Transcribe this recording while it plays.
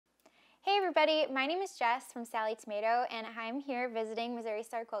Hey everybody, my name is Jess from Sallie Tomato and I'm here visiting Missouri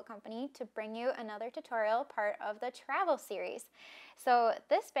Star Quilt Company to bring you another tutorial part of the travel series. So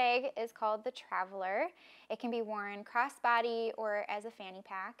this bag is called the Traveler. It can be worn crossbody or as a fanny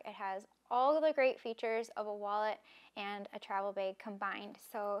pack. It has all the great features of a wallet and a travel bag combined.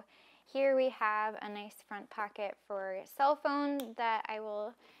 So here we have a nice front pocket for a cell phone that I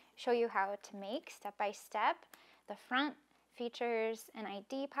will show you how to make step by step. The front features an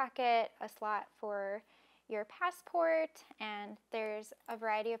ID pocket, a slot for your passport, and there's a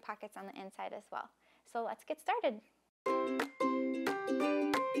variety of pockets on the inside as well. So let's get started.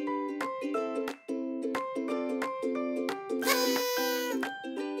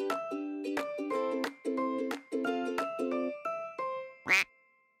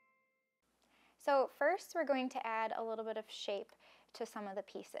 So first we're going to add a little bit of shape to some of the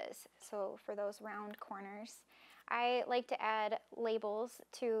pieces. So for those round corners, I like to add labels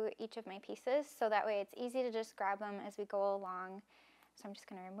to each of my pieces so that way it's easy to just grab them as we go along. So I'm just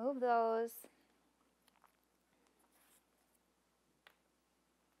going to remove those.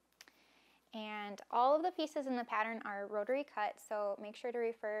 And all of the pieces in the pattern are rotary cut, so make sure to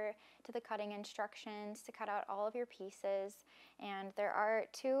refer to the cutting instructions to cut out all of your pieces. And there are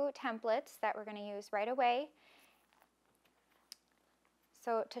two templates that we're going to use right away.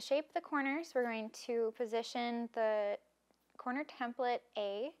 So to shape the corners, we're going to position the corner template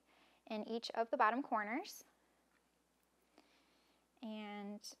A in each of the bottom corners.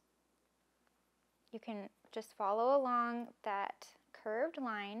 And you can just follow along that curved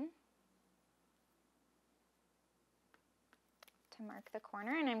line to mark the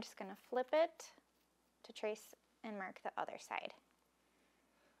corner, and I'm just going to flip it to trace and mark the other side.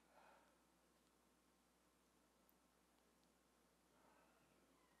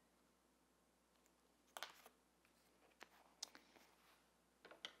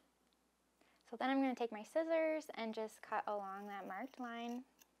 So then I'm going to take my scissors and just cut along that marked line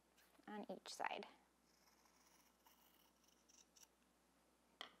on each side.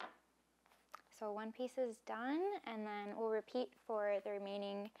 So one piece is done, and then we'll repeat for the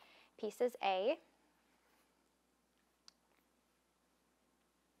remaining pieces A.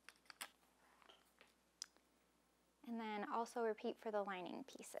 And then also repeat for the lining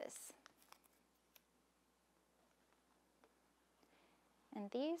pieces. And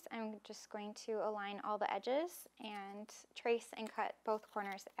these I'm just going to align all the edges and trace and cut both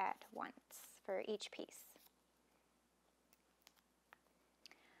corners at once for each piece.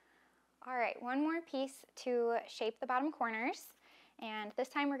 All right, one more piece to shape the bottom corners, and this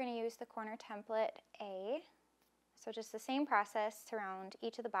time we're going to use the corner template A. So just the same process to round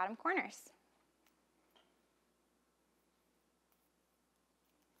each of the bottom corners.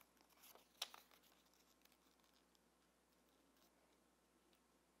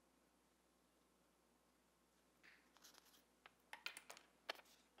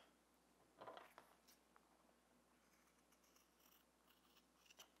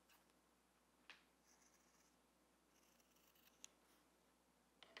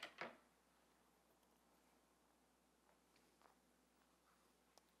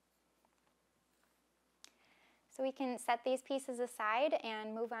 So we can set these pieces aside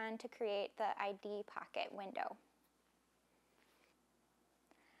and move on to create the ID pocket window.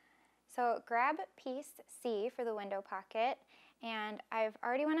 So grab piece C for the window pocket, and I've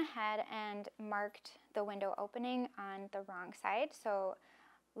already went ahead and marked the window opening on the wrong side. So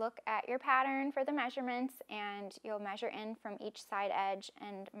look at your pattern for the measurements, and you'll measure in from each side edge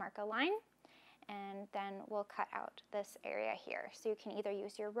and mark a line. And then we'll cut out this area here. So you can either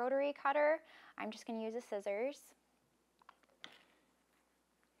use your rotary cutter. I'm just going to use the scissors.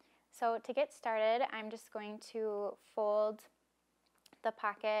 So to get started, I'm just going to fold the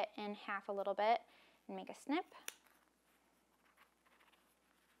pocket in half a little bit and make a snip.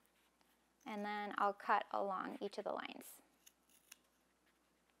 And then I'll cut along each of the lines.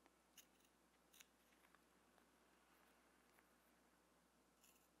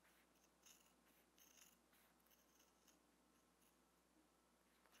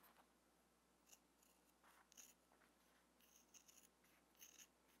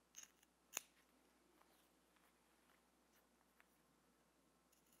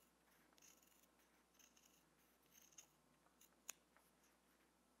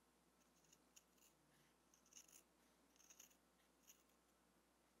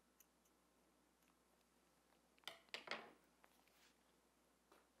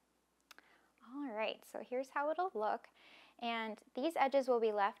 Alright, so here's how it'll look, and these edges will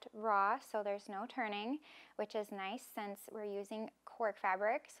be left raw so there's no turning, which is nice since we're using cork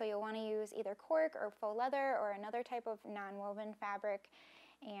fabric. So you'll want to use either cork or faux leather or another type of non-woven fabric,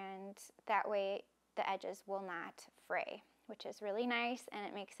 and that way the edges will not fray, which is really nice and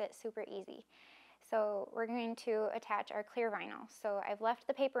it makes it super easy. So we're going to attach our clear vinyl. So I've left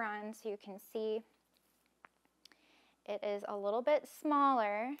the paper on so you can see it is a little bit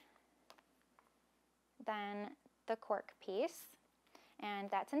smaller than the cork piece, and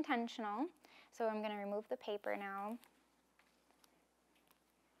that's intentional. So I'm going to remove the paper now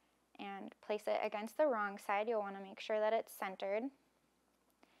and place it against the wrong side. You'll want to make sure that it's centered.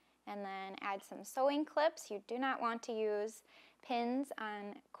 And then add some sewing clips. You do not want to use pins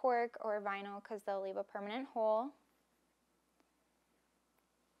on cork or vinyl because they'll leave a permanent hole.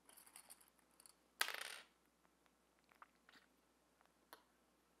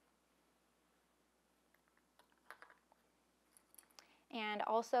 And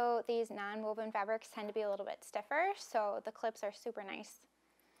also these non-woven fabrics tend to be a little bit stiffer, so the clips are super nice.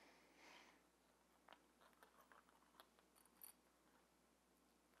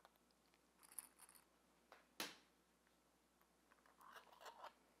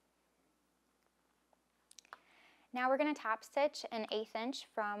 Now we're going to top stitch an 1/8 inch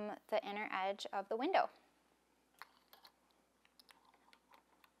from the inner edge of the window.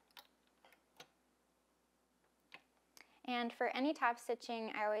 And for any top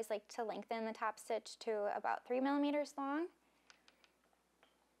stitching, I always like to lengthen the top stitch to about 3 millimeters long.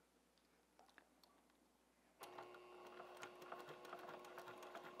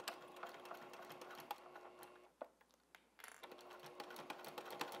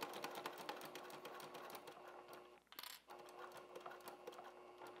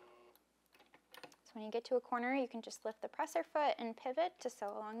 So when you get to a corner, you can just lift the presser foot and pivot to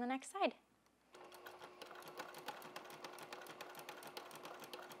sew along the next side.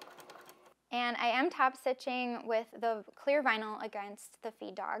 And I am top stitching with the clear vinyl against the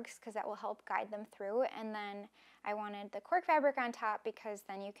feed dogs because that will help guide them through. And then I wanted the cork fabric on top because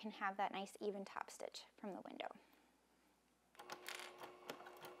then you can have that nice even top stitch from the window.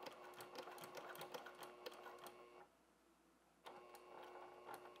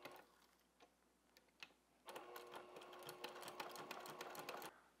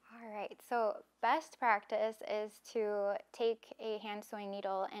 Alright, so best practice is to take a hand sewing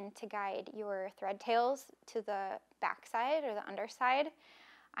needle and to guide your thread tails to the back side or the underside.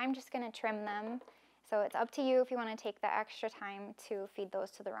 I'm just going to trim them, so it's up to you if you want to take the extra time to feed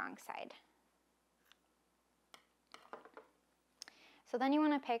those to the wrong side. So then you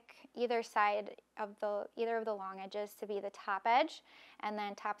want to pick either side of either of the long edges to be the top edge, and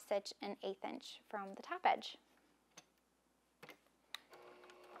then top stitch an 1/8 inch from the top edge.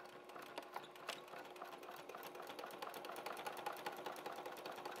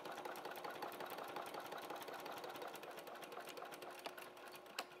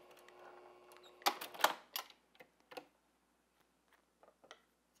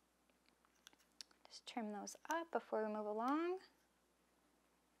 Just trim those up before we move along.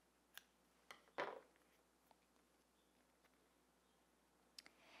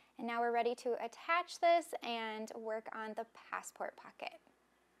 And now we're ready to attach this and work on the passport pocket.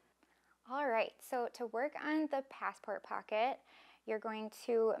 All right, so to work on the passport pocket, you're going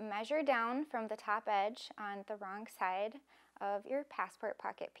to measure down from the top edge on the wrong side of your passport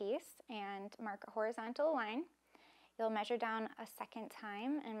pocket piece and mark a horizontal line. You'll measure down a second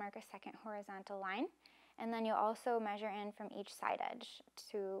time and mark a second horizontal line. And then you'll also measure in from each side edge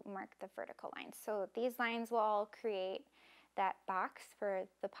to mark the vertical lines. So these lines will all create that box for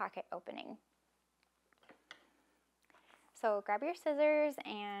the pocket opening. So grab your scissors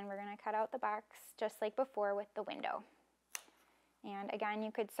and we're going to cut out the box just like before with the window. And again,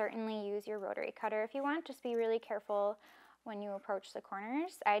 you could certainly use your rotary cutter if you want. Just be really careful when you approach the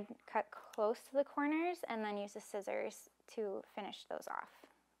corners. I'd cut close to the corners and then use the scissors to finish those off.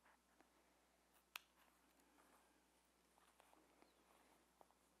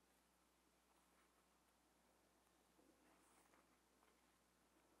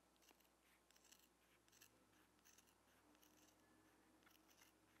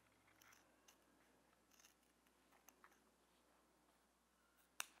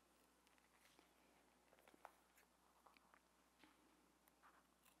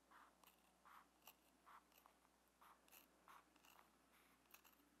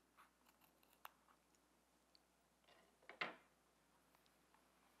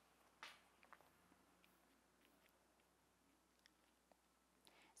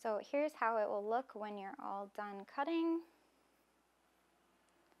 So here's how it will look when you're all done cutting.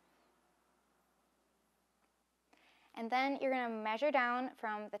 And then you're going to measure down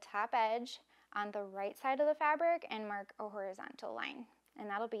from the top edge on the right side of the fabric and mark a horizontal line. And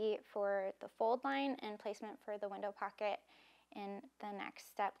that'll be for the fold line and placement for the window pocket in the next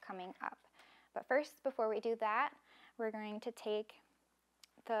step coming up. But first, before we do that, we're going to take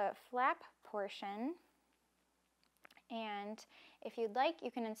the flap portion, and if you'd like,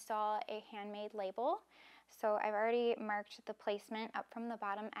 you can install a handmade label. So I've already marked the placement up from the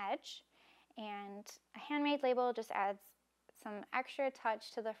bottom edge, and a handmade label just adds some extra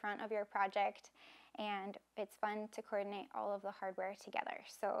touch to the front of your project, and it's fun to coordinate all of the hardware together.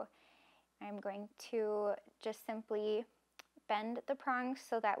 So I'm going to just simply bend the prongs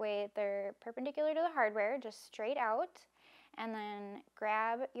so that way they're perpendicular to the hardware, just straight out, and then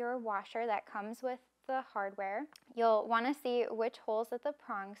grab your washer that comes with the hardware. You'll want to see which holes that the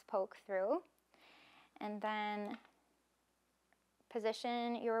prongs poke through, and then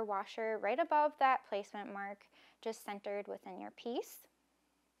position your washer right above that placement mark, just centered within your piece,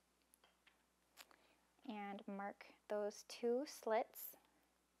 and mark those 2 slits.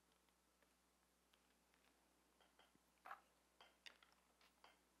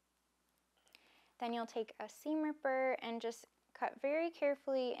 Then you'll take a seam ripper and just cut very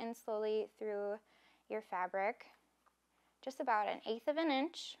carefully and slowly through your fabric, just about 1/8 of an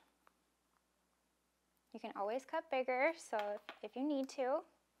inch. You can always cut bigger, so if you need to.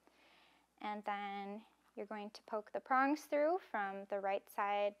 And then you're going to poke the prongs through from the right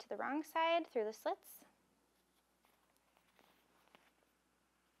side to the wrong side through the slits.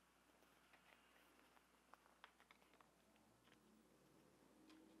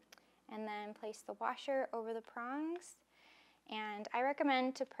 And then place the washer over the prongs. And I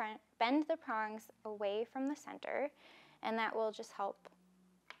recommend to bend the prongs away from the center, and that will just help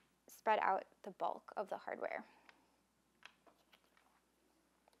spread out the bulk of the hardware.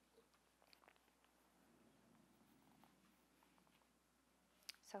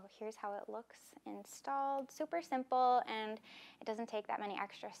 So here's how it looks installed. Super simple, and it doesn't take that many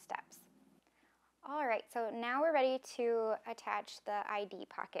extra steps. All right, so now we're ready to attach the ID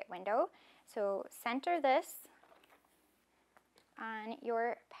pocket window. So center this on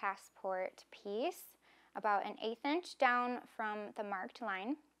your passport piece, about 1/8 inch down from the marked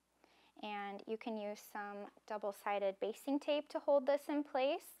line. And you can use some double-sided basting tape to hold this in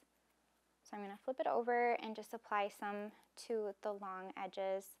place. So I'm going to flip it over and just apply some to the long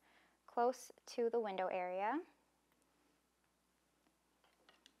edges close to the window area.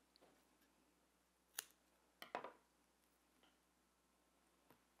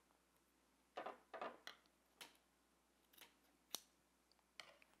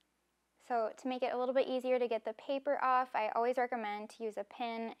 So to make it a little bit easier to get the paper off, I always recommend to use a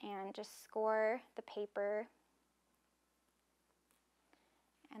pin and just score the paper.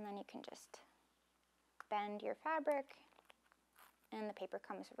 And then you can just bend your fabric and the paper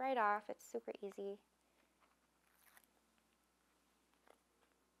comes right off. It's super easy.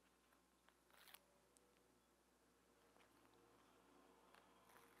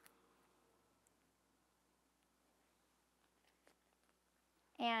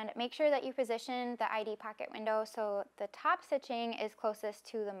 And make sure that you position the ID pocket window so the top stitching is closest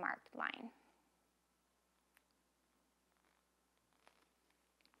to the marked line.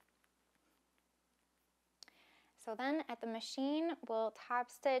 So then at the machine, we'll top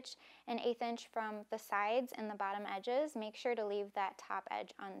stitch 1/8 inch from the sides and the bottom edges. Make sure to leave that top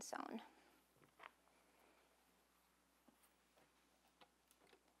edge unsewn.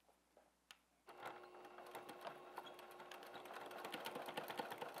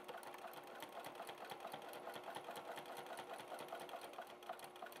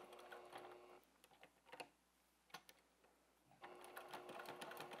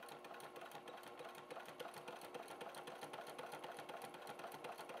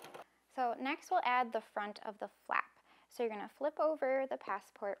 So next we'll add the front of the flap. So you're going to flip over the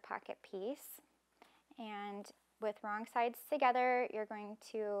passport pocket piece, and with wrong sides together, you're going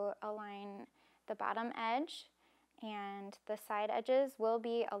to align the bottom edge, and the side edges will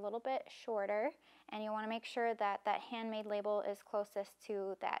be a little bit shorter, and you want to make sure that that handmade label is closest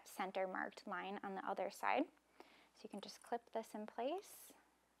to that center marked line on the other side. So you can just clip this in place.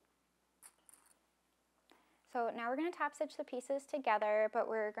 So now we're going to top stitch the pieces together, but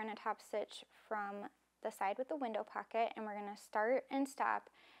we're going to top stitch from the side with the window pocket, and we're going to start and stop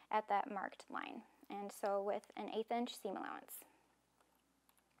at that marked line. And so with 1/8 inch seam allowance.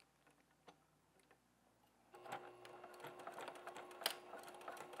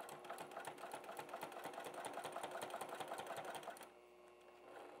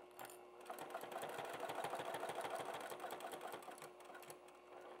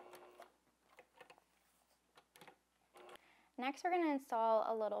 Next, we're going to install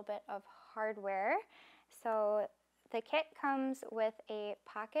a little bit of hardware. So the kit comes with a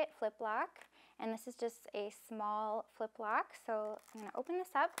pocket flip lock, And this is just a small flip lock, so I'm going to open this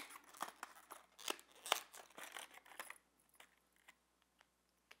up.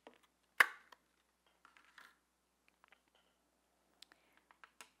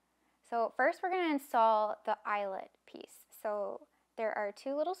 So first we're going to install the eyelet piece. So there are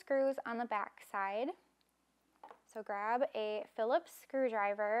 2 little screws on the back side. So grab a Phillips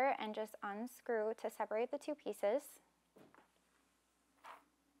screwdriver and just unscrew to separate the 2 pieces.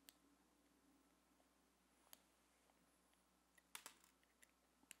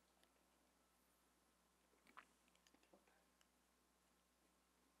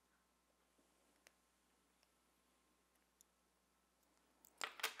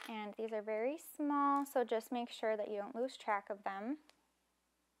 And these are very small, so just make sure that you don't lose track of them.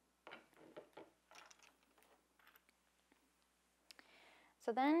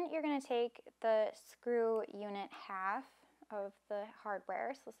 So then you're going to take the screw unit half of the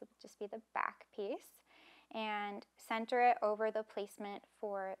hardware, so this will just be the back piece, and center it over the placement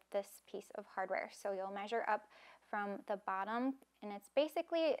for this piece of hardware. So you'll measure up from the bottom, and it's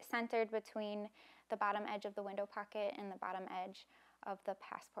basically centered between the bottom edge of the window pocket and the bottom edge of the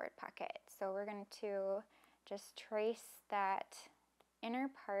passport pocket. So we're going to just trace that inner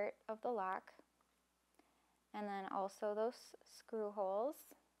part of the lock, and then also those screw holes.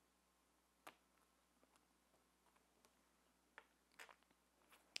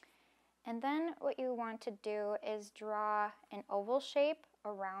 And then what you want to do is draw an oval shape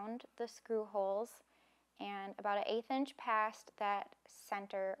around the screw holes and about an 1/8 inch past that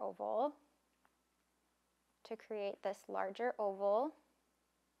center oval to create this larger oval.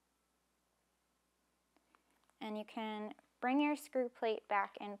 And you can bring your screw plate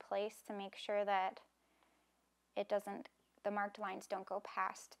back in place to make sure that the marked lines don't go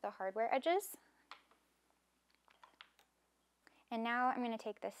past the hardware edges. And now I'm going to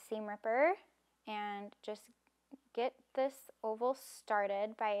take this seam ripper and just get this oval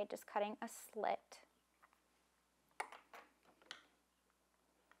started by just cutting a slit.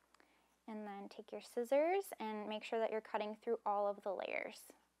 And then take your scissors and make sure that you're cutting through all of the layers.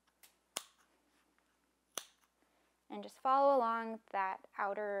 And just follow along that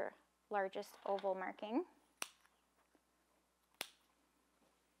outer largest oval marking.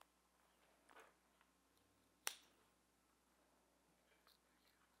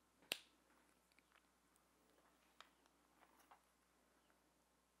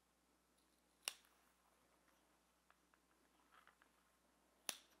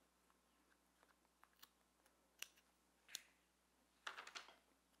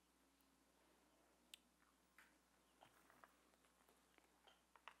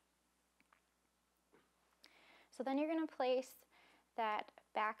 So then you're going to place that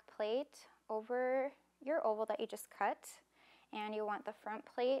back plate over your oval that you just cut, and you want the front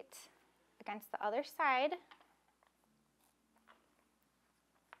plate against the other side.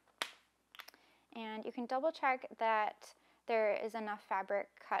 And you can double check that there is enough fabric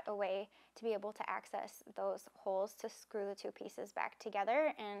cut away to be able to access those holes to screw the 2 pieces back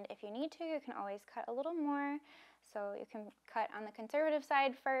together. And if you need to, you can always cut a little more. So you can cut on the conservative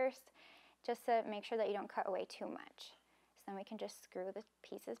side first, just to make sure that you don't cut away too much. So then we can just screw the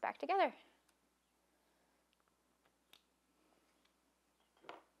pieces back together.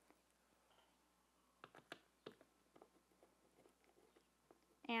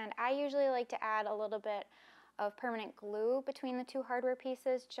 And I usually like to add a little bit of permanent glue between the 2 hardware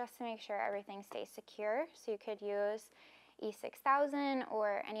pieces just to make sure everything stays secure. So you could use E6000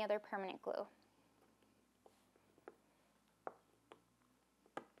 or any other permanent glue.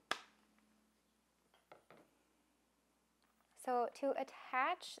 So to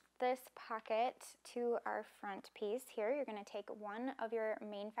attach this pocket to our front piece here, you're going to take one of your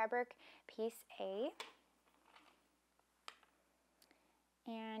main fabric, piece A,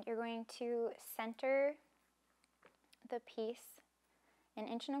 and you're going to center the piece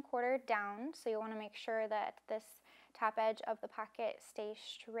 1.25 inches down. So you want to make sure that this top edge of the pocket stays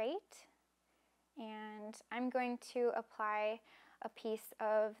straight. And I'm going to apply a piece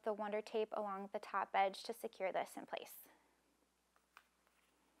of the Wonder Tape along the top edge to secure this in place.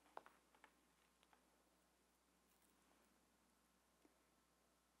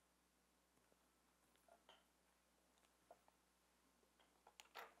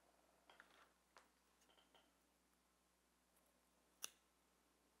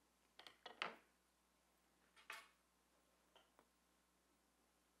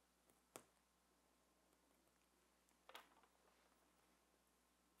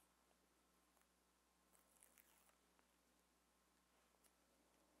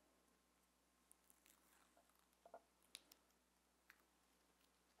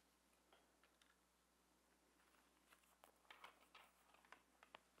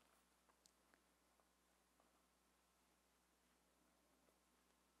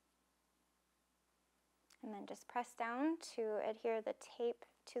 And then just press down to adhere the tape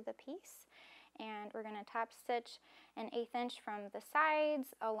to the piece. And we're going to top stitch an 1/8 inch from the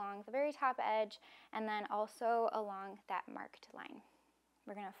sides along the very top edge, and then also along that marked line.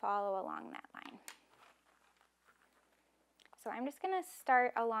 We're going to follow along that line. So I'm just going to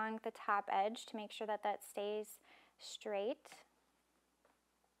start along the top edge to make sure that that stays straight.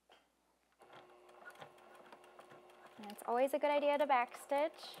 And it's always a good idea to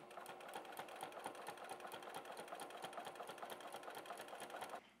backstitch.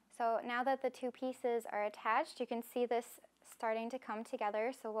 So now that the two pieces are attached, you can see this starting to come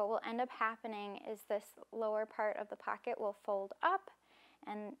together. So what will end up happening is this lower part of the pocket will fold up,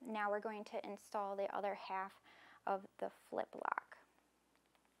 and now we're going to install the other half of the flip lock.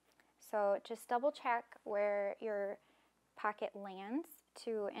 So just double check where your pocket lands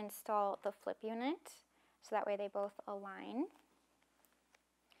to install the flip unit, so that way they both align.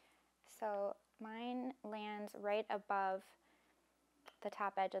 So mine lands right above the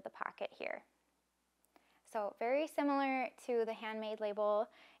top edge of the pocket here. So very similar to the handmade label,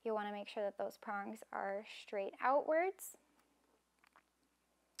 you want to make sure that those prongs are straight outwards.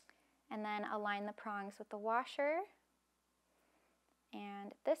 And then align the prongs with the washer.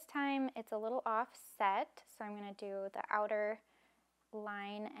 And this time it's a little offset, so I'm going to do the outer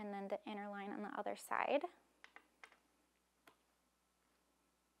line and then the inner line on the other side.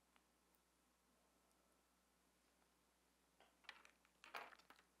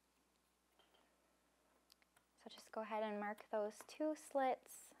 So just go ahead and mark those two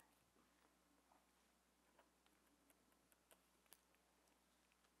slits.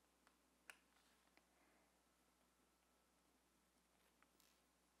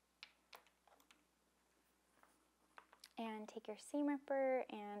 And take your seam ripper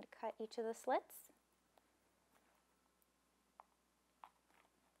and cut each of the slits.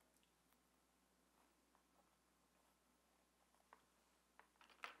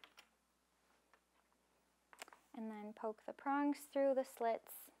 And then poke the prongs through the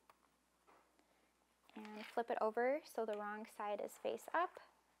slits and flip it over so the wrong side is face up.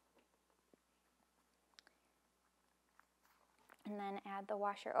 And then add the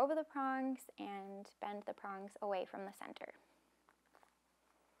washer over the prongs and bend the prongs away from the center.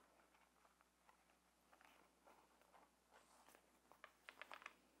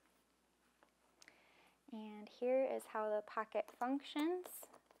 And here is how the pocket functions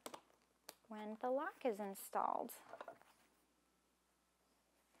when the lock is installed.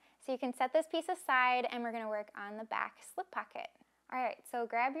 So you can set this piece aside and we're going to work on the back slip pocket. Alright, so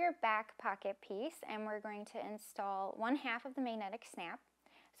grab your back pocket piece and we're going to install 1/2 of the magnetic snap.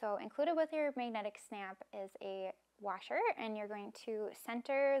 So included with your magnetic snap is a washer, and you're going to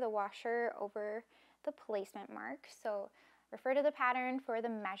center the washer over the placement mark. So refer to the pattern for the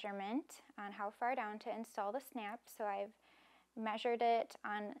measurement on how far down to install the snap. So I've measured it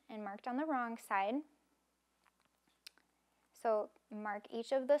on and marked on the wrong side. So mark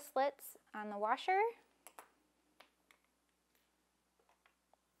each of the slits on the washer.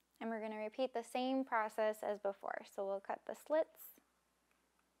 And we're going to repeat the same process as before. So we'll cut the slits.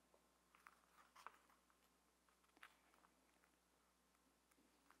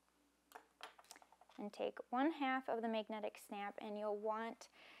 And take 1/2 of the magnetic snap, and you'll want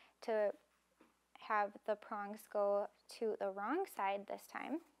to have the prongs go to the wrong side this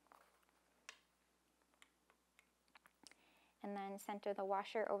time. And then center the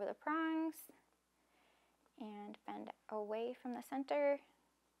washer over the prongs and bend away from the center.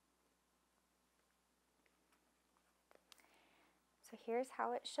 So here's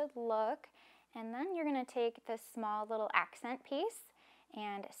how it should look. And then you're going to take this small little accent piece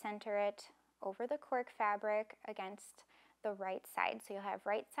and center it over the cork fabric against the right side. So you'll have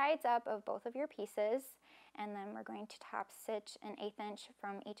right sides up of both of your pieces, and then we're going to top stitch an 1/8 inch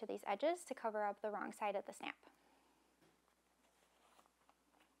from each of these edges to cover up the wrong side of the snap.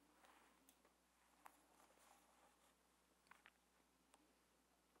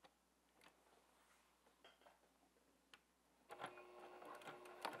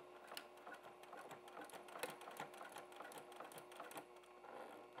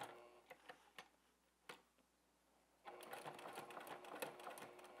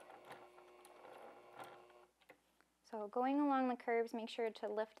 So going along the curves, make sure to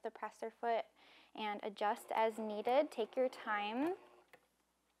lift the presser foot and adjust as needed. Take your time.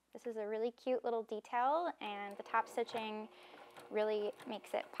 This is a really cute little detail, and the top stitching really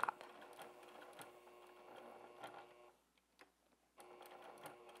makes it pop.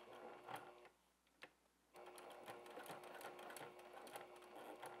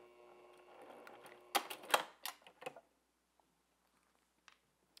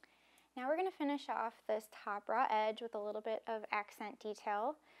 Now we're going to finish off this top raw edge with a little bit of accent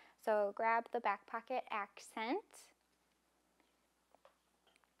detail. So grab the back pocket accent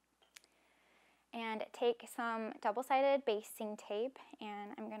and take some double-sided basting tape,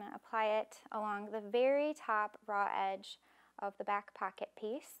 and I'm going to apply it along the very top raw edge of the back pocket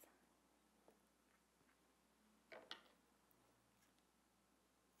piece.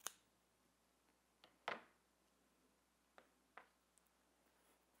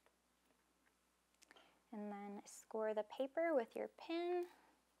 And then score the paper with your pin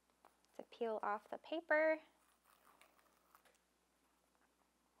to peel off the paper.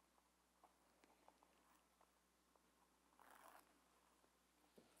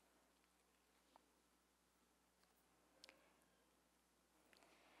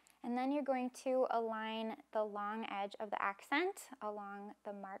 And then you're going to align the long edge of the accent along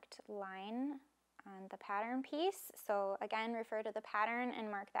the marked line on the pattern piece. So again, refer to the pattern and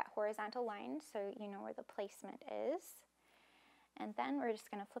mark that horizontal line so you know where the placement is. And then we're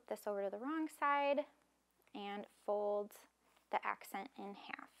just going to flip this over to the wrong side and fold the accent in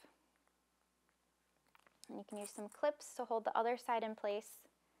half. And you can use some clips to hold the other side in place.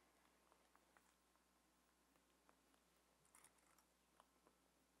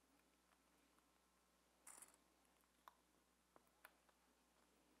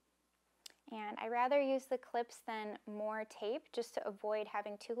 And I rather use the clips than more tape, just to avoid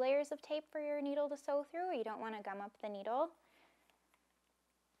having 2 layers of tape for your needle to sew through. You don't want to gum up the needle.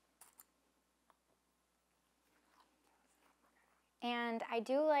 And I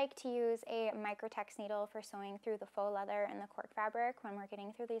do like to use a microtex needle for sewing through the faux leather and the cork fabric when we're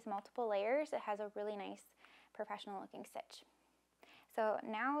getting through these multiple layers. It has a really nice professional looking stitch. So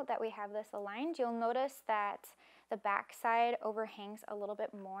now that we have this aligned, you'll notice that the back side overhangs a little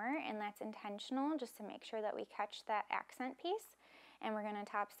bit more, and that's intentional just to make sure that we catch that accent piece. And we're going to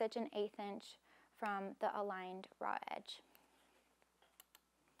top stitch an 1/8 inch from the aligned raw edge.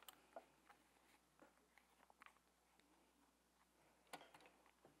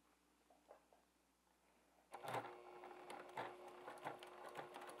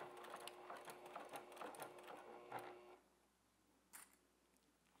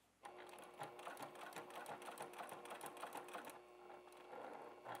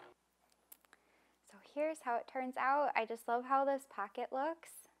 Here's how it turns out. I just love how this pocket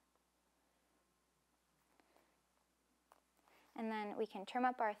looks. And then we can trim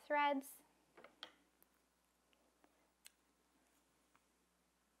up our threads.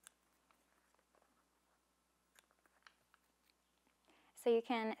 So you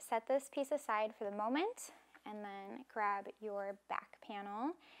can set this piece aside for the moment and then grab your back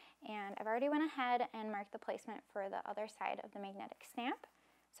panel. And I've already went ahead and marked the placement for the other side of the magnetic stamp.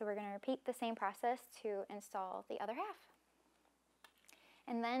 So we're going to repeat the same process to install the other half.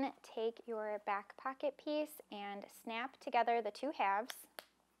 And then take your back pocket piece and snap together the 2 halves.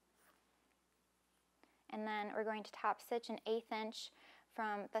 And then we're going to top stitch an 1/8 inch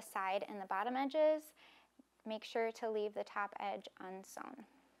from the side and the bottom edges. Make sure to leave the top edge unsewn.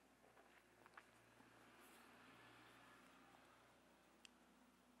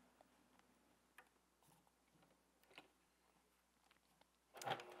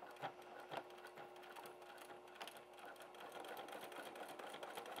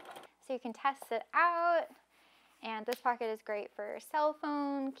 So you can test it out, and this pocket is great for cell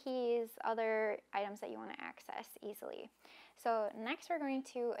phone, keys, other items that you want to access easily. So next we're going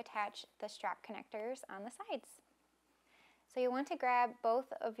to attach the strap connectors on the sides. So you want to grab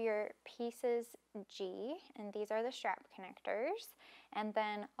both of your pieces G, and these are the strap connectors, and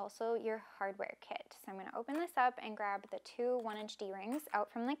then also your hardware kit. So I'm going to open this up and grab the 2 1-inch D-rings out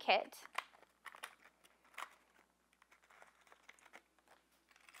from the kit.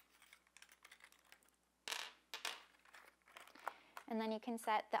 And then you can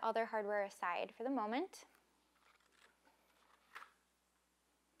set the other hardware aside for the moment.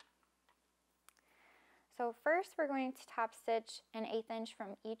 So first we're going to top stitch an 1/8 inch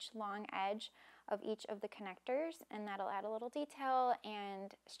from each long edge of each of the connectors, and that'll add a little detail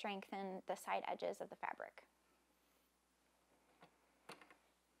and strengthen the side edges of the fabric.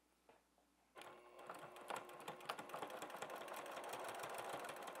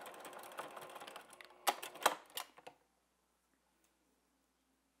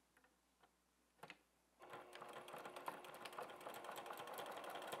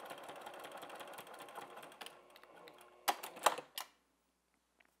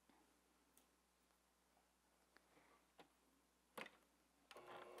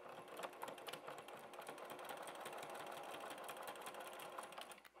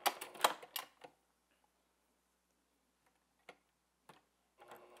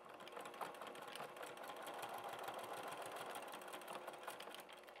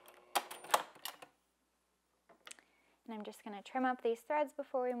 I'm just going to trim up these threads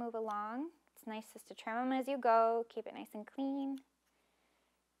before we move along. It's nice just to trim them as you go, keep it nice and clean.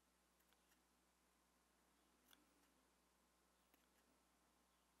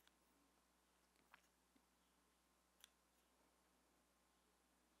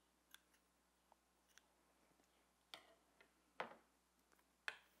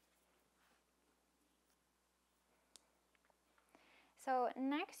 So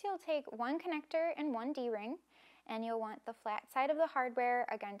next you'll take one connector and one D-ring, and you'll want the flat side of the hardware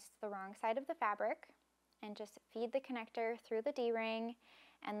against the wrong side of the fabric, and just feed the connector through the D-ring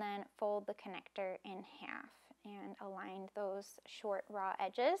and then fold the connector in half and align those short raw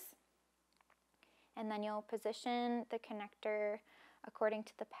edges. And then you'll position the connector according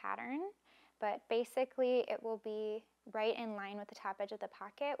to the pattern, but basically it will be right in line with the top edge of the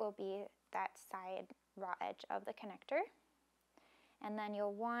pocket will be that side raw edge of the connector. And then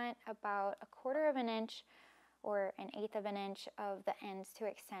you'll want about 1/4 of an inch or 1/8 of an inch of the ends to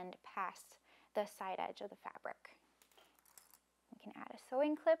extend past the side edge of the fabric. You can add a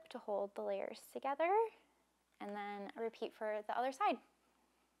sewing clip to hold the layers together, and then repeat for the other side.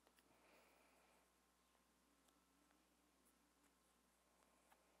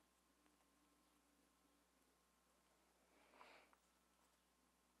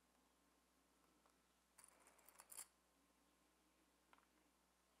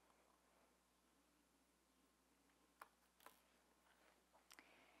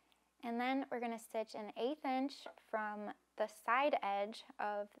 And then we're going to stitch an 1/8 inch from the side edge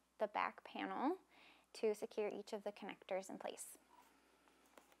of the back panel to secure each of the connectors in place.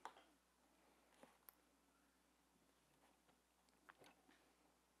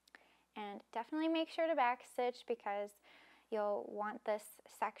 And definitely make sure to back stitch because you'll want this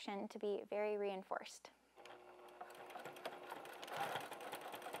section to be very reinforced.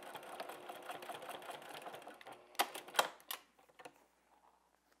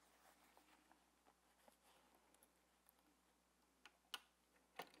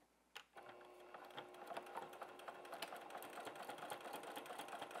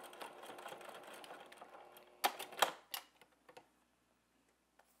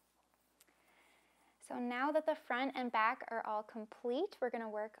 So now that the front and back are all complete, we're going to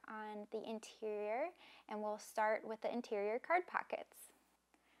work on the interior, and we'll start with the interior card pockets.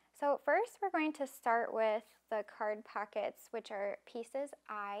 So first we're going to start with the card pockets, which are pieces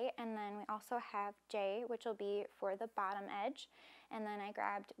I, and then we also have J, which will be for the bottom edge, and then I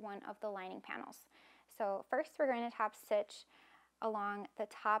grabbed one of the lining panels. So first we're going to top stitch along the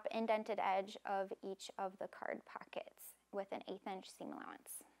top indented edge of each of the card pockets with an 1/8 inch seam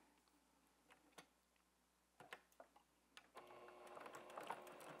allowance.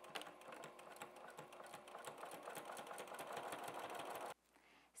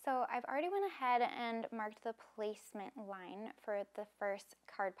 So I've already went ahead and marked the placement line for the first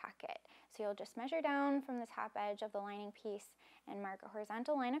card pocket. So you'll just measure down from the top edge of the lining piece and mark a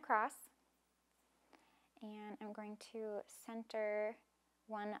horizontal line across. And I'm going to center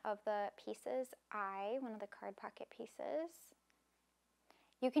one of the pieces one of the card pocket pieces.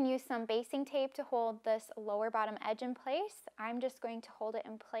 You can use some basting tape to hold this lower bottom edge in place. I'm just going to hold it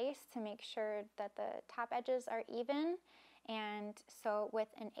in place to make sure that the top edges are even, and sew with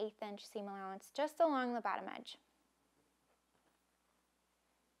an 1/8 inch seam allowance just along the bottom edge.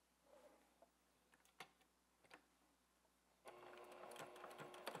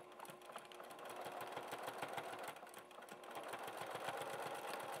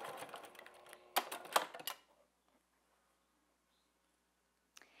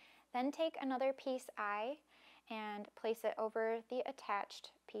 Then take another piece I and place it over the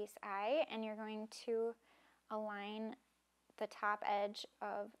attached piece I, and you're going to align the top edge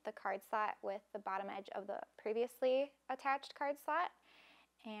of the card slot with the bottom edge of the previously attached card slot,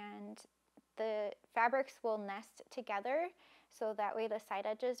 and the fabrics will nest together so that way the side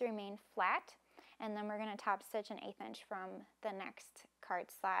edges remain flat, and then we're going to top stitch an 1/8 inch from the next card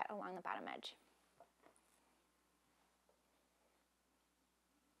slot along the bottom edge.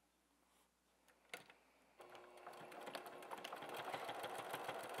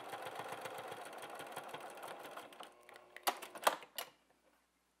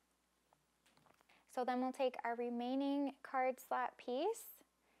 So then we'll take our remaining card slot piece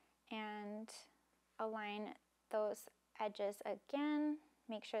and align those edges again.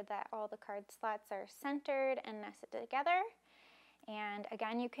 Make sure that all the card slots are centered and nested together. And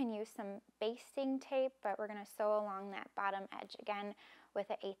again, you can use some basting tape, but we're going to sew along that bottom edge again with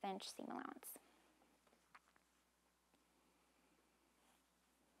an 1/8 inch seam allowance.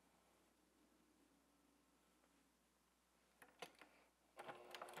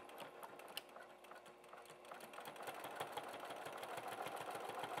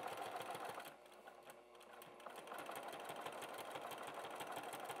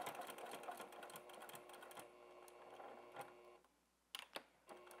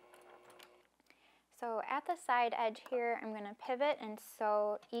 So at the side edge here, I'm going to pivot and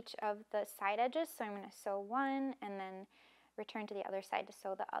sew each of the side edges. So I'm going to sew one and then return to the other side to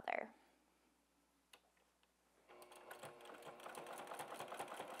sew the other.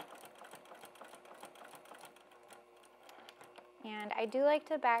 And I do like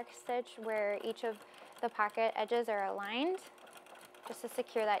to back stitch where each of the pocket edges are aligned, just to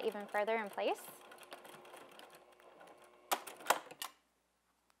secure that even further in place.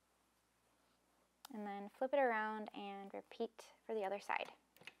 And then flip it around and repeat for the other side.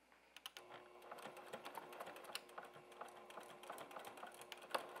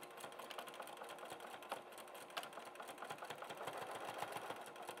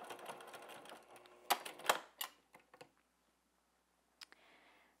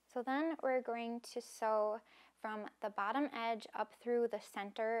 So then we're going to sew from the bottom edge up through the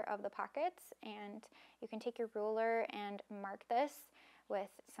center of the pockets, and you can take your ruler and mark this with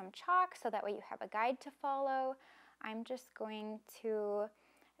some chalk so that way you have a guide to follow. I'm just going to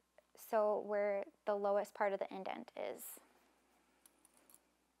sew where the lowest part of the indent is.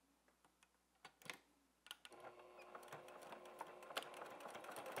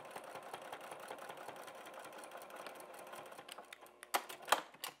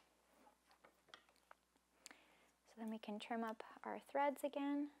 Then we can trim up our threads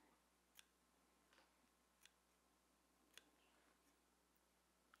again.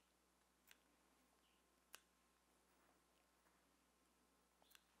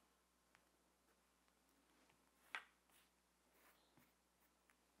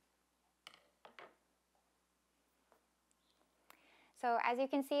 So as you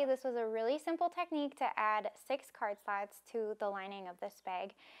can see, this was a really simple technique to add 6 card slots to the lining of this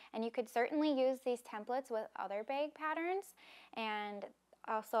bag. And you could certainly use these templates with other bag patterns and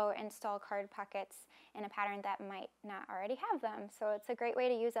also install card pockets in a pattern that might not already have them. So it's a great way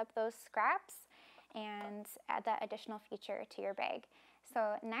to use up those scraps and add that additional feature to your bag.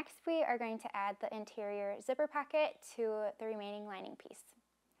 So next we are going to add the interior zipper pocket to the remaining lining piece.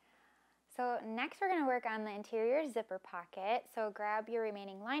 So next we're going to work on the interior zipper pocket. So grab your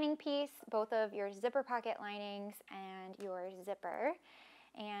remaining lining piece, both of your zipper pocket linings and your zipper.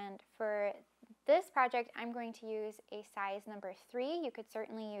 And for this project, I'm going to use a size number 3. You could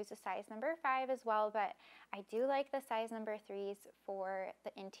certainly use a size number 5 as well, but I do like the size number 3s for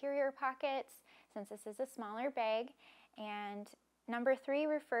the interior pockets since this is a smaller bag. And number 3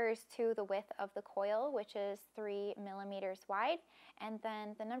 refers to the width of the coil, which is 3 millimeters wide. And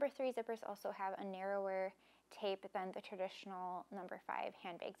then the number 3 zippers also have a narrower tape than the traditional number 5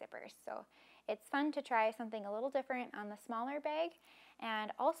 handbag zippers. So it's fun to try something a little different on the smaller bag.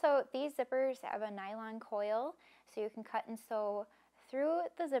 And also these zippers have a nylon coil, so you can cut and sew through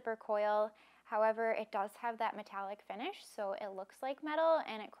the zipper coil. However, it does have that metallic finish, so it looks like metal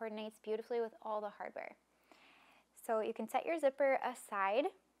and it coordinates beautifully with all the hardware. So you can set your zipper aside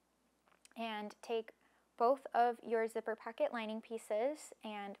and take both of your zipper pocket lining pieces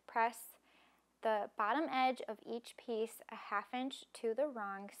and press the bottom edge of each piece a ½ inch to the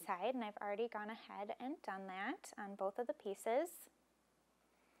wrong side, and I've already gone ahead and done that on both of the pieces.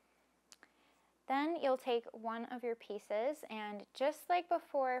 Then you'll take one of your pieces, and just like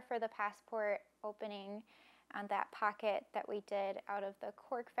before for the passport opening on that pocket that we did out of the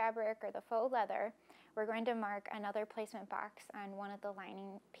cork fabric or the faux leather, we're going to mark another placement box on one of the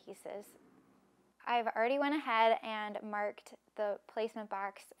lining pieces. I've already went ahead and marked the placement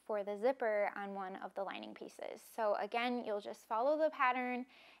box for the zipper on one of the lining pieces. So again, you'll just follow the pattern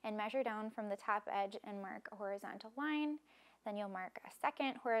and measure down from the top edge and mark a horizontal line. Then you'll mark a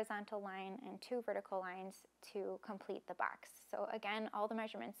second horizontal line and 2 vertical lines to complete the box. So again, all the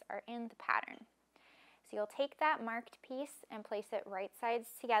measurements are in the pattern. So you'll take that marked piece and place it right sides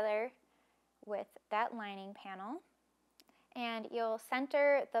together with that lining panel. And you'll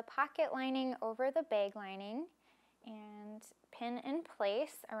center the pocket lining over the bag lining and pin in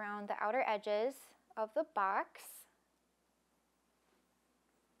place around the outer edges of the box.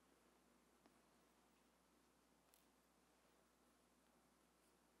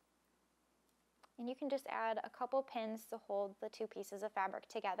 And you can just add a couple pins to hold the 2 pieces of fabric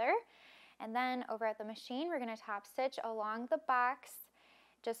together. And then over at the machine, we're going to top stitch along the box,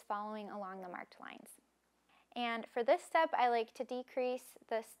 just following along the marked lines. And for this step, I like to decrease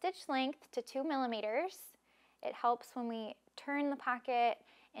the stitch length to 2 millimeters. It helps when we turn the pocket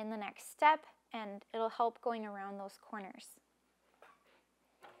in the next step, and it'll help going around those corners.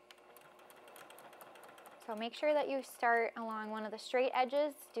 So make sure that you start along one of the straight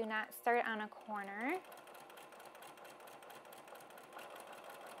edges. Do not start on a corner.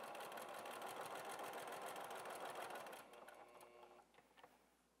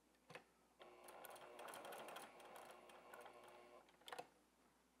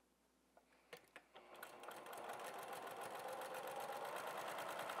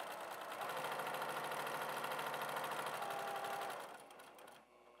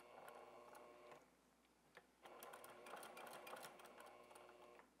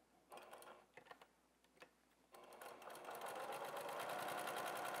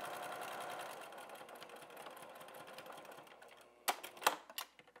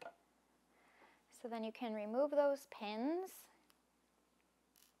 So then you can remove those pins.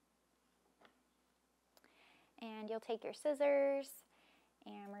 And you'll take your scissors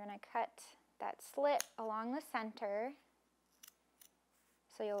and we're going to cut that slit along the center.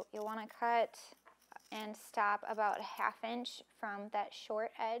 So you'll want to cut and stop about a 1/2 inch from that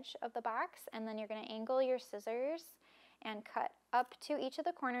short edge of the box, and then you're going to angle your scissors and cut up to each of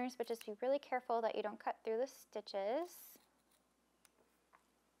the corners, but just be really careful that you don't cut through the stitches.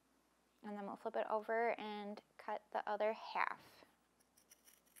 And then we'll flip it over and cut the other half.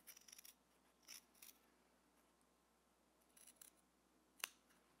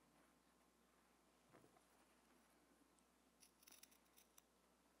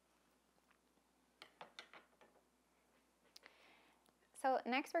 So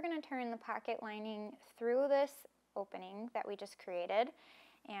next we're going to turn the pocket lining through this opening that we just created.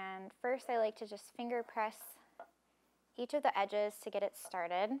 And first I like to just finger press each of the edges to get it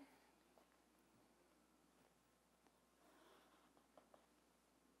started.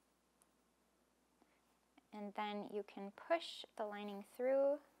 And then you can push the lining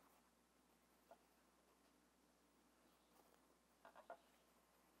through.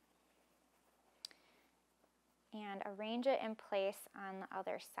 And arrange it in place on the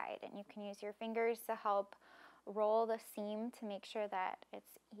other side. And you can use your fingers to help roll the seam to make sure that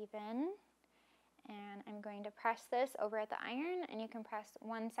it's even. And I'm going to press this over at the iron, and you can press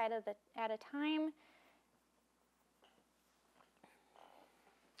one side at a time.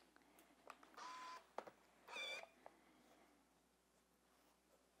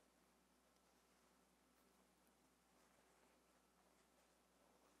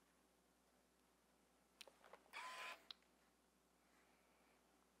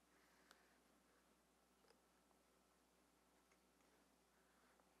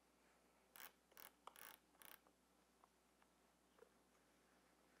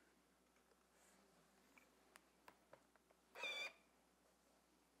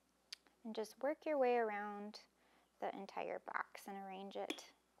 And just work your way around the entire box and arrange it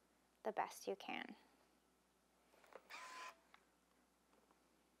the best you can.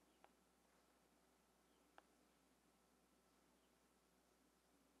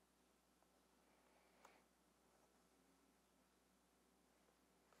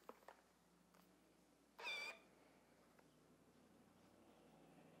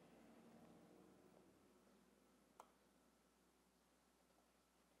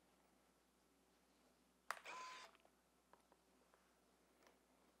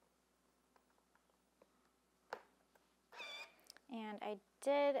 And I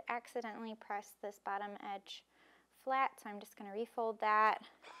did accidentally press this bottom edge flat, so I'm just going to refold that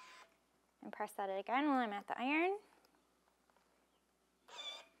and press that again while I'm at the iron.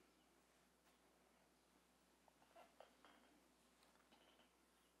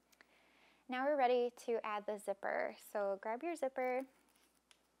 Now we're ready to add the zipper. So grab your zipper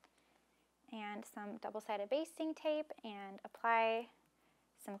and some double-sided basting tape and apply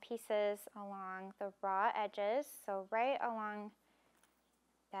some pieces along the raw edges, so right along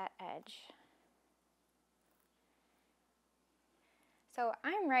that edge. So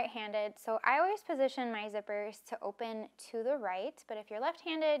I'm right-handed, so I always position my zippers to open to the right, but if you're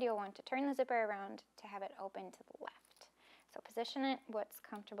left-handed, you'll want to turn the zipper around to have it open to the left. So position it what's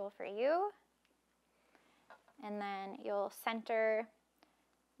comfortable for you, and then you'll center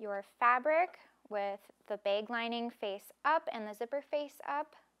your fabric with the bag lining face up and the zipper face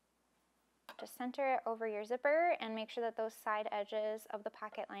up. Just center it over your zipper and make sure that those side edges of the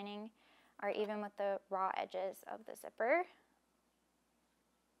pocket lining are even with the raw edges of the zipper.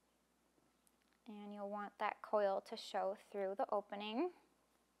 And you'll want that coil to show through the opening.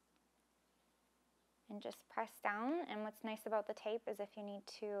 And just press down, and what's nice about the tape is if you need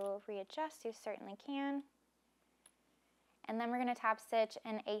to readjust, you certainly can. And then we're going to top stitch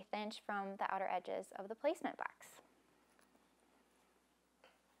an 1/8 inch from the outer edges of the placement box.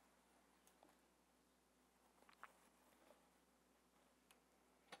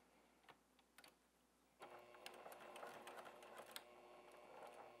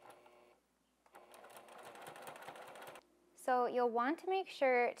 So you'll want to make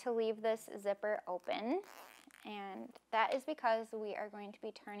sure to leave this zipper open, and that is because we are going to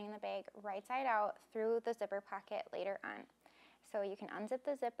be turning the bag right side out through the zipper pocket later on. So you can unzip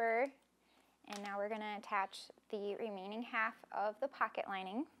the zipper, and now we're going to attach the remaining half of the pocket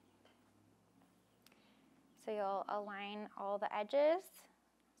lining. So you'll align all the edges,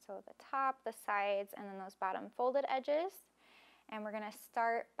 so the top, the sides, and then those bottom folded edges. And we're going to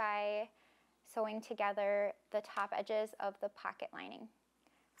start by sewing together the top edges of the pocket lining.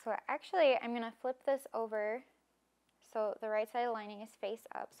 So actually, I'm going to flip this over so the right side of the lining is face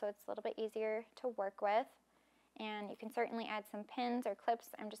up, so it's a little bit easier to work with. And you can certainly add some pins or clips.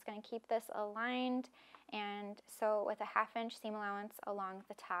 I'm just going to keep this aligned and sew with a 1/2 inch seam allowance along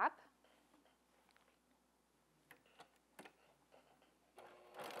the top.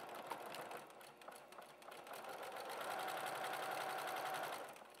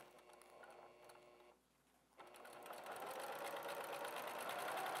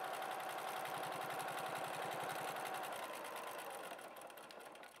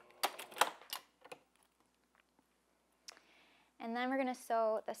 And then we're going to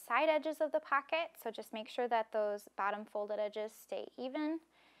sew the side edges of the pocket, so just make sure that those bottom folded edges stay even,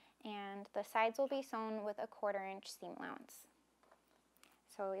 and the sides will be sewn with a 1/4 inch seam allowance.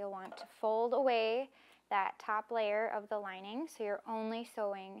 So you'll want to fold away that top layer of the lining, so you're only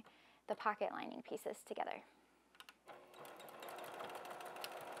sewing the pocket lining pieces together.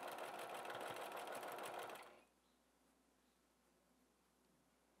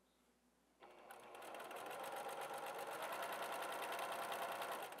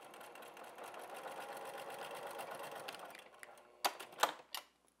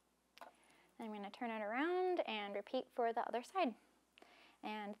 I'm going to turn it around and repeat for the other side.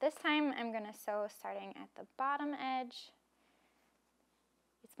 And this time I'm going to sew starting at the bottom edge.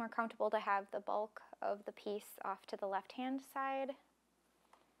 It's more comfortable to have the bulk of the piece off to the left-hand side.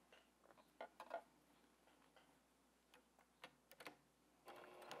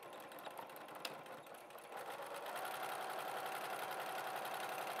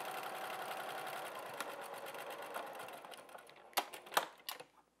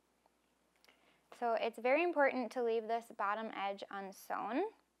 So it's very important to leave this bottom edge unsewn,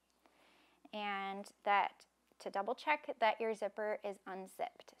 and that to double check that your zipper is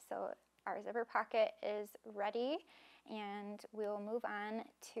unzipped. So our zipper pocket is ready, and we'll move on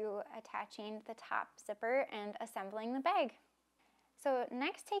to attaching the top zipper and assembling the bag. So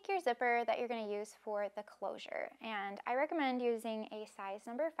next, take your zipper that you're going to use for the closure, and I recommend using a size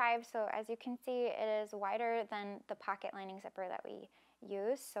number 5. So as you can see, it is wider than the pocket lining zipper that we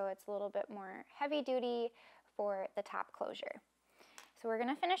use, so it's a little bit more heavy duty for the top closure. So we're going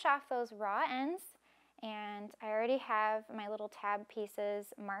to finish off those raw ends, and I already have my little tab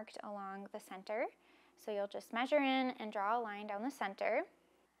pieces marked along the center. So you'll just measure in and draw a line down the center.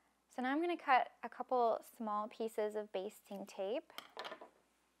 So now I'm going to cut a couple small pieces of basting tape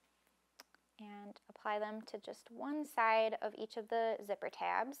and apply them to just one side of each of the zipper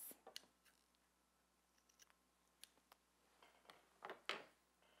tabs.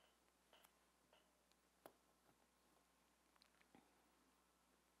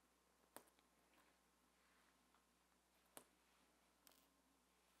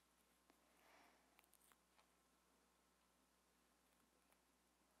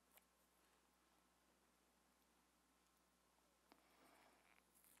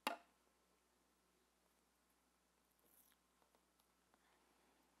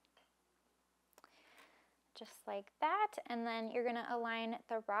 Just like that, and then you're going to align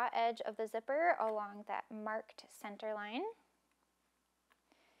the raw edge of the zipper along that marked center line,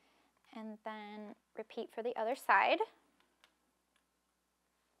 and then repeat for the other side.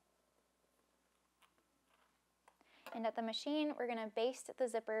 And at the machine, we're going to baste the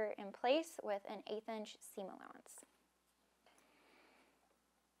zipper in place with an 1/8 inch seam allowance.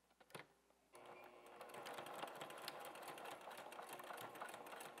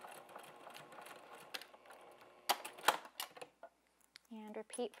 And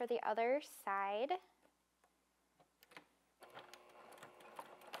repeat for the other side.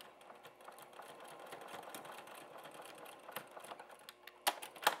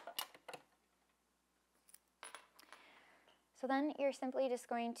 So then you're simply just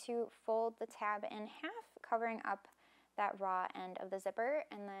going to fold the tab in half, covering up that raw end of the zipper,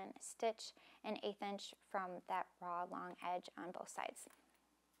 and then stitch an 1/8 inch from that raw long edge on both sides.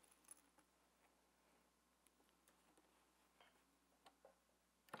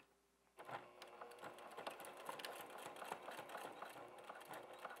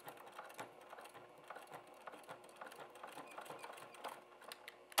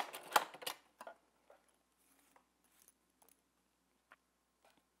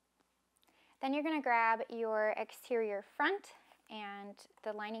 Then you're going to grab your exterior front and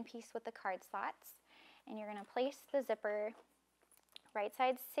the lining piece with the card slots, and you're going to place the zipper right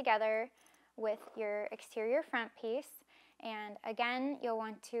sides together with your exterior front piece. And again, you'll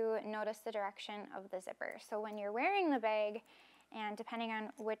want to notice the direction of the zipper. So when you're wearing the bag, and depending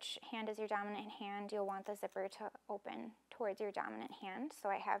on which hand is your dominant hand, you'll want the zipper to open towards your dominant hand. So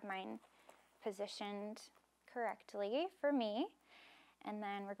I have mine positioned correctly for me. And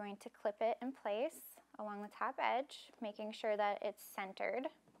then we're going to clip it in place along the top edge, making sure that it's centered.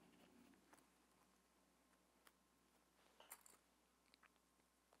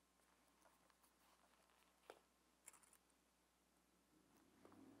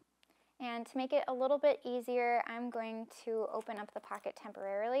 And to make it a little bit easier, I'm going to open up the pocket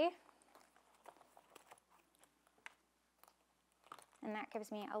temporarily. And that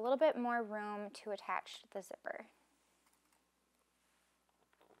gives me a little bit more room to attach the zipper.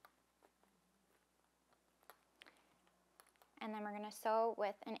 And then we're going to sew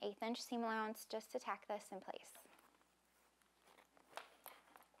with an 1/8 inch seam allowance just to tack this in place.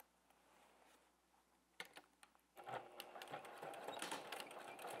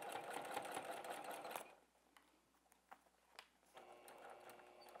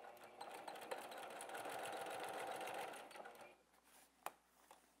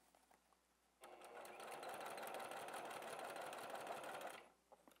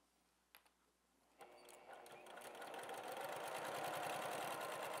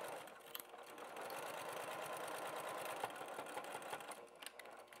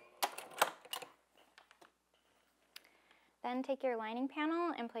 Then take your lining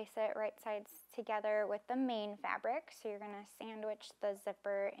panel and place it right sides together with the main fabric. So you're going to sandwich the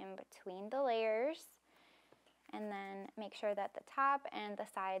zipper in between the layers, and then make sure that the top and the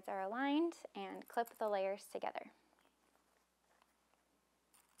sides are aligned and clip the layers together.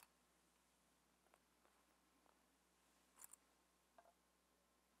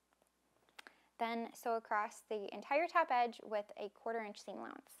 Then sew across the entire top edge with a 1/4 inch seam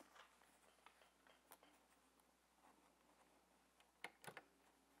allowance.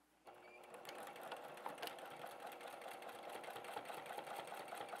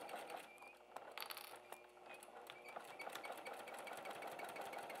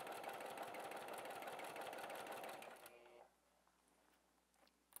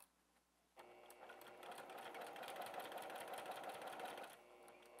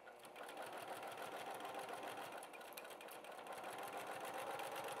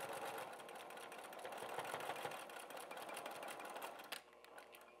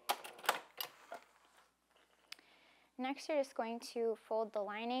 Next, you're just going to fold the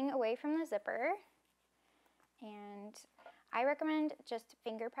lining away from the zipper, and I recommend just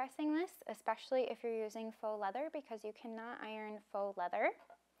finger pressing this, especially if you're using faux leather, because you cannot iron faux leather.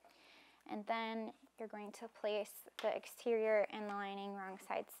 And then you're going to place the exterior and the lining wrong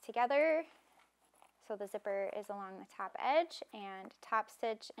sides together, so the zipper is along the top edge, and top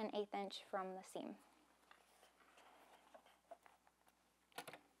stitch an 1/8 inch from the seam.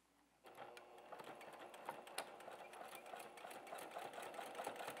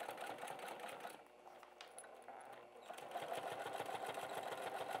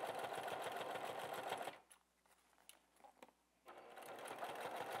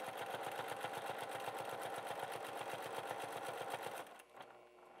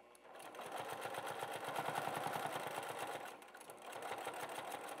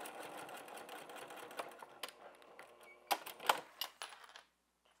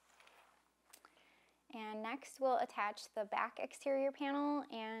 And next we'll attach the back exterior panel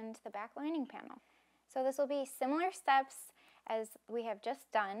and the back lining panel. So this will be similar steps as we have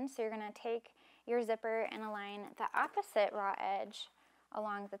just done. So you're going to take your zipper and align the opposite raw edge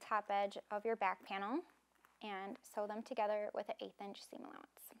along the top edge of your back panel and sew them together with an 1/8 inch seam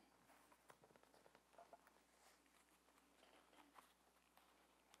allowance.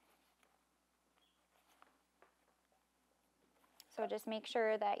 So just make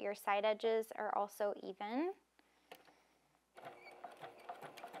sure that your side edges are also even.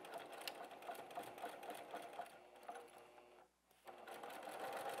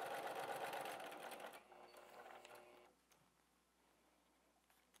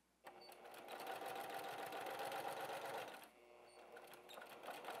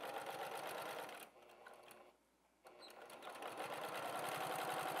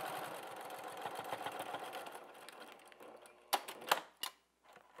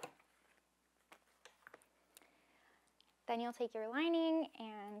 Then you'll take your lining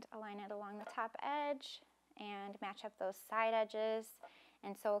and align it along the top edge and match up those side edges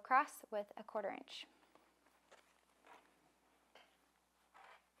and sew across with a 1/4 inch.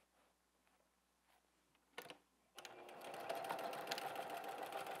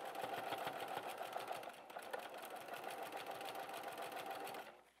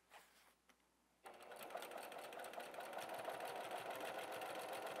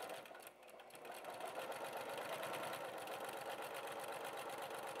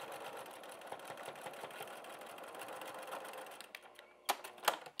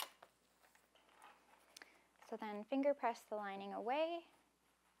 So then finger press the lining away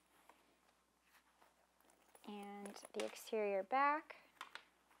and the exterior back,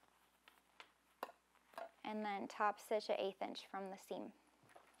 and then top stitch an 1/8 inch from the seam.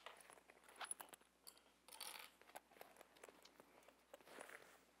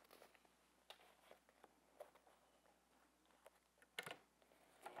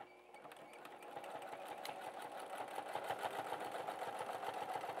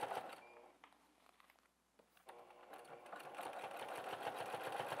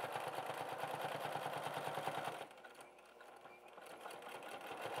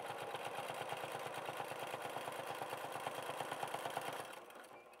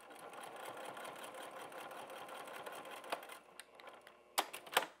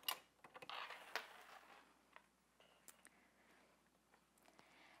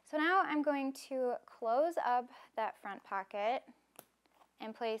 So now I'm going to close up that front pocket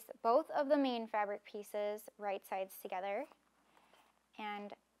and place both of the main fabric pieces right sides together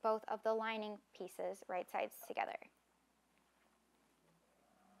and both of the lining pieces right sides together.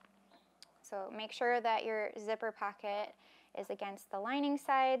 So make sure that your zipper pocket is against the lining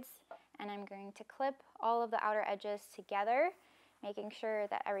sides, and I'm going to clip all of the outer edges together, making sure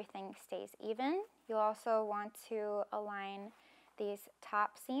that everything stays even. You'll also want to align these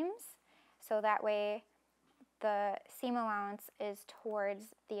top seams so that way the seam allowance is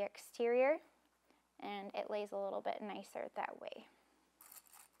towards the exterior and it lays a little bit nicer that way.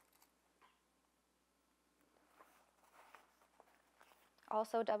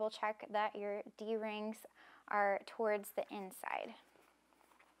 Also double check that your D-rings are towards the inside.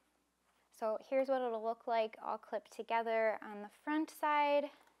 So here's what it'll look like all clipped together on the front side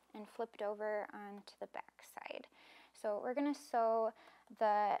and flipped over onto the back side. So we're going to sew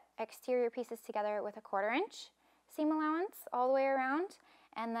the exterior pieces together with a 1/4 inch seam allowance all the way around,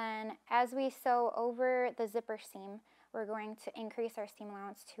 and then as we sew over the zipper seam, we're going to increase our seam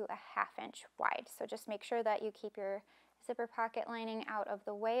allowance to a 1/2 inch wide. So just make sure that you keep your zipper pocket lining out of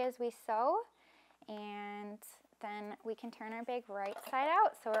the way as we sew, and then we can turn our bag right side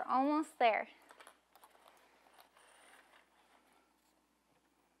out. So we're almost there.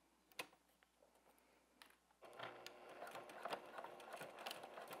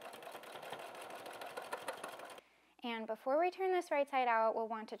 And before we turn this right side out, we'll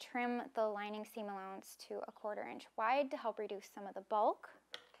want to trim the lining seam allowance to a 1/4 inch wide to help reduce some of the bulk.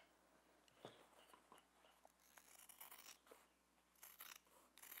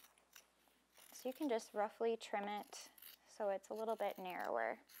 So you can just roughly trim it so it's a little bit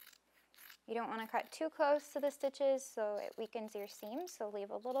narrower. You don't want to cut too close to the stitches so it weakens your seam, so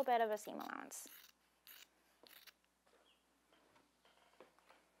leave a little bit of a seam allowance.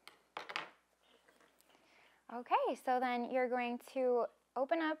 Okay, so then you're going to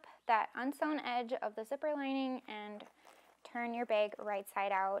open up that unsewn edge of the zipper lining and turn your bag right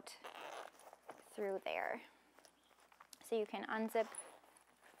side out through there. So you can unzip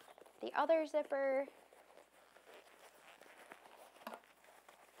the other zipper.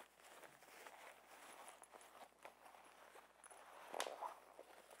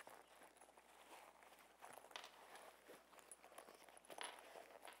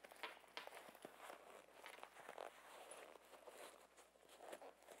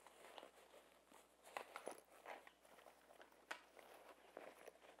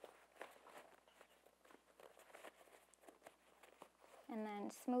 And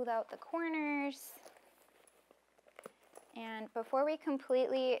then smooth out the corners. And before we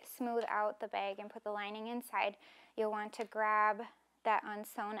completely smooth out the bag and put the lining inside, you'll want to grab that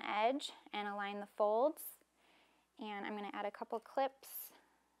unsewn edge and align the folds. And I'm going to add a couple clips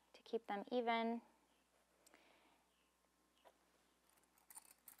to keep them even.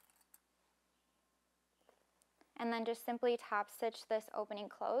 And then just simply top stitch this opening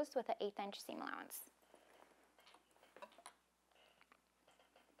closed with an 1/8 inch seam allowance.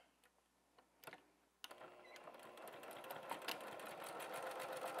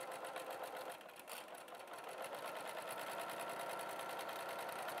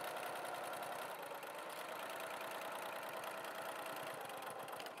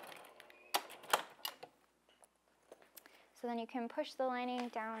 So then you can push the lining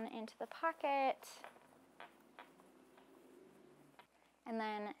down into the pocket and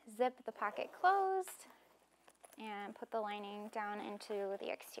then zip the pocket closed and put the lining down into the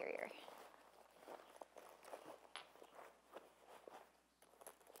exterior.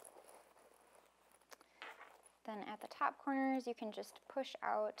 Then at the top corners, you can just push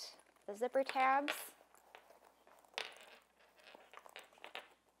out the zipper tabs.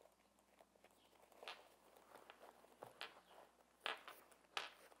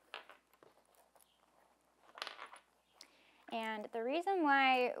 And And the reason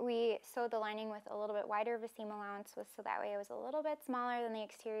why we sewed the lining with a little bit wider of a seam allowance was so that way it was a little bit smaller than the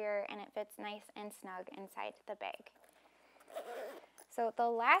exterior and it fits nice and snug inside the bag. So the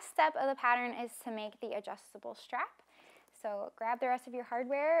last step of the pattern is to make the adjustable strap. So grab the rest of your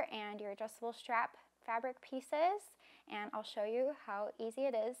hardware and your adjustable strap fabric pieces, and I'll show you how easy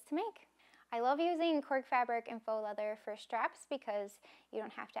it is to make. I love using cork fabric and faux leather for straps because you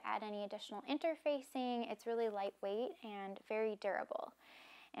don't have to add any additional interfacing. It's really lightweight and very durable.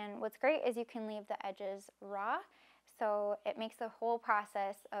 And what's great is you can leave the edges raw, so it makes the whole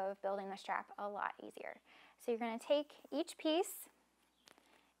process of building the strap a lot easier. So you're going to take each piece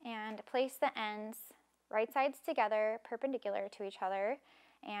and place the ends right sides together, perpendicular to each other,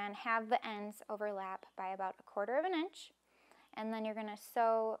 and have the ends overlap by about 1/4 inch. And then you're going to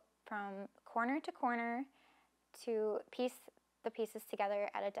sew from corner to corner to piece the pieces together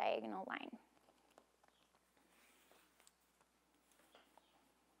at a diagonal line.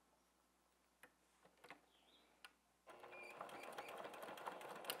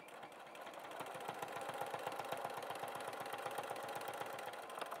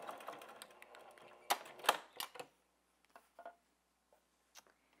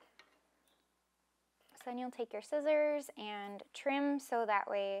 So then you'll take your scissors and trim so that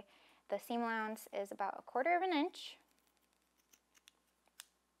way the seam allowance is about 1/4 inch.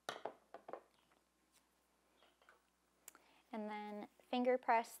 And then finger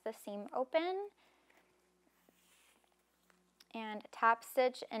press the seam open and top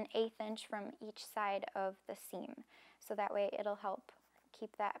stitch an 1/8 inch from each side of the seam. So that way it'll help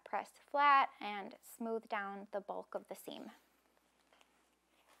keep that pressed flat and smooth down the bulk of the seam.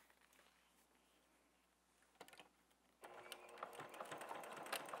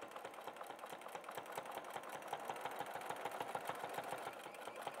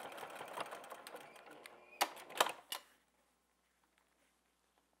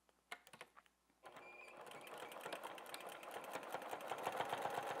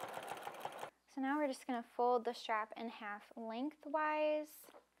 So now we're just going to fold the strap in half lengthwise,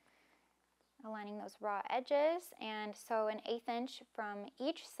 aligning those raw edges, and sew an 1/8 inch from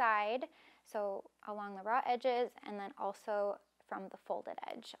each side, so along the raw edges and then also from the folded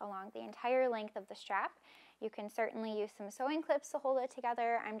edge along the entire length of the strap. You can certainly use some sewing clips to hold it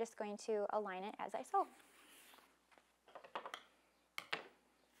together. I'm just going to align it as I sew.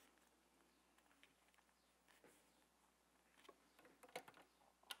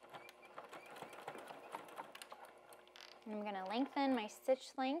 I'm going to lengthen my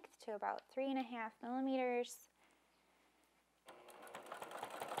stitch length to about 3.5 millimeters.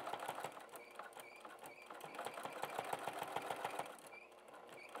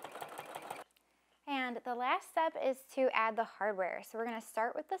 And the last step is to add the hardware. So we're going to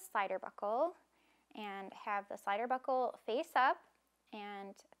start with the slider buckle and have the slider buckle face up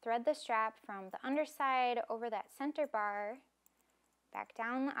and thread the strap from the underside over that center bar back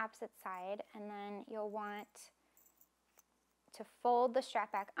down the opposite side, and then you'll want to fold the strap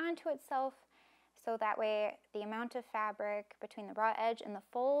back onto itself so that way the amount of fabric between the raw edge and the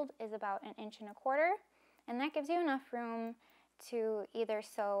fold is about 1.25 inches, and that gives you enough room to either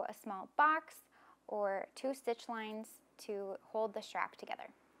sew a small box or 2 stitch lines to hold the strap together.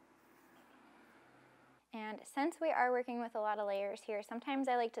 And since we are working with a lot of layers here, sometimes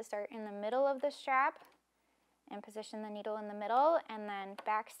I like to start in the middle of the strap and position the needle in the middle and then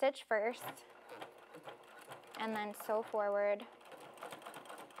back stitch first and then sew forward,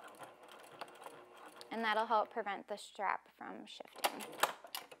 and that'll help prevent the strap from shifting.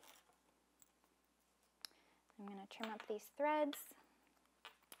 I'm going to trim up these threads.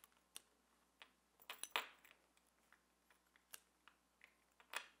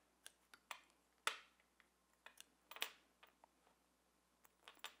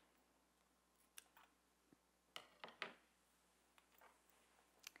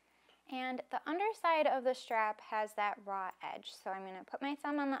 And the underside of the strap has that raw edge. So I'm going to put my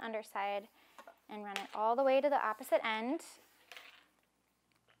thumb on the underside and run it all the way to the opposite end.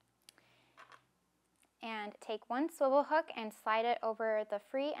 And take one swivel hook and slide it over the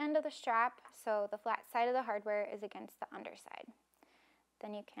free end of the strap so the flat side of the hardware is against the underside.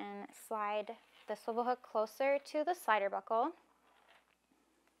 Then you can slide the swivel hook closer to the slider buckle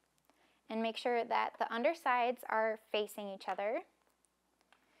and make sure that the undersides are facing each other.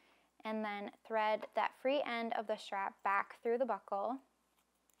 And then thread that free end of the strap back through the buckle.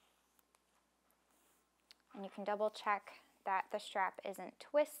 And you can double check that the strap isn't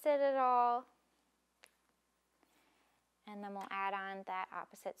twisted at all. And then we'll add on that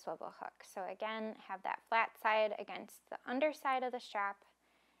opposite swivel hook. So again, have that flat side against the underside of the strap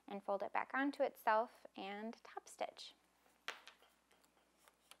and fold it back onto itself and top stitch.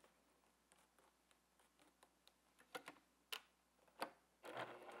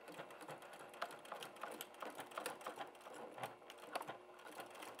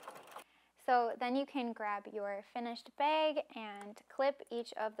 So then you can grab your finished bag and clip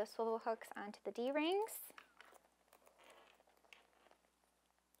each of the swivel hooks onto the D-rings.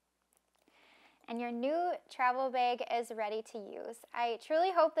 And your new travel bag is ready to use. I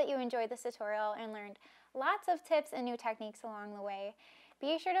truly hope that you enjoyed this tutorial and learned lots of tips and new techniques along the way.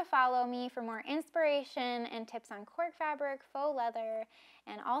 Be sure to follow me for more inspiration and tips on cork fabric, faux leather,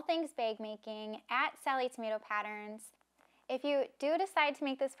 and all things bag making at Sallie Tomato Patterns. If you do decide to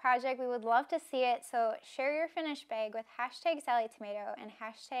make this project, we would love to see it, so share your finished bag with hashtag Sallie Tomato and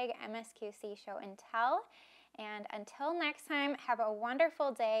hashtag MSQC Show and Tell. And until next time, have a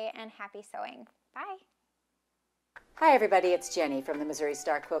wonderful day and happy sewing. Bye. Hi everybody, it's Jenny from the Missouri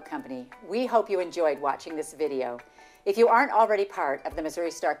Star Quilt Company. We hope you enjoyed watching this video. If you aren't already part of the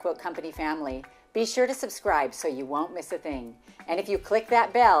Missouri Star Quilt Company family, be sure to subscribe so you won't miss a thing. And if you click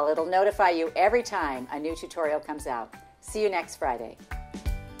that bell, it'll notify you every time a new tutorial comes out. See you next Friday.